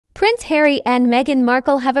Prince Harry and Meghan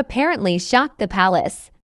Markle have apparently shocked the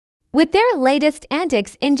palace with their latest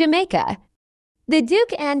antics in Jamaica. The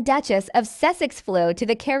Duke and Duchess of Sussex flew to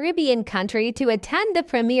the Caribbean country to attend the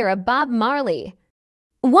premiere of Bob Marley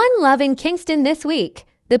One Love in Kingston this week.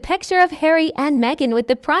 The picture of Harry and Meghan with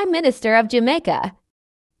the Prime Minister of Jamaica,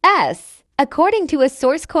 according to a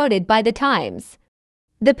source quoted by The Times.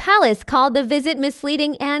 The palace called the visit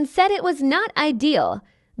misleading and said it was not ideal.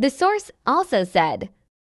 The source also said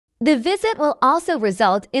the visit will also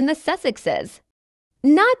result in the Sussexes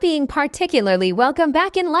not being particularly welcome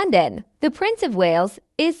back in London. The Prince of Wales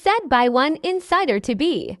is said by one insider to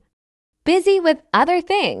be busy with other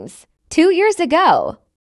things. 2 years ago,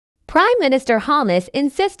 Prime Minister Holness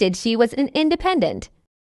insisted she was an independent,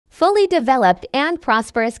 fully developed and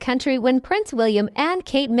prosperous country when Prince William and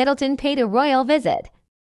Kate Middleton paid a royal visit.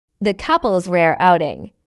 The couple's rare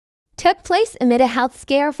outing took place amid a health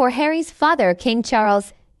scare for Harry's father, King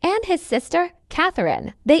Charles, and his sister,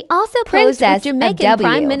 Catherine. They also posed as Jamaican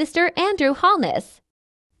Prime Minister Andrew Holness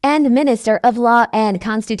and Minister of Law and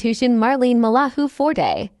Constitution Marlene Malahu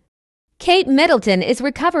Forte. Kate Middleton is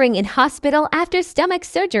recovering in hospital after stomach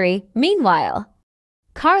surgery. Meanwhile,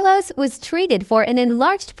 Carlos was treated for an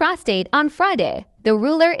enlarged prostate on Friday. The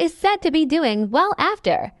ruler is said to be doing well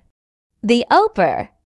after the Oprah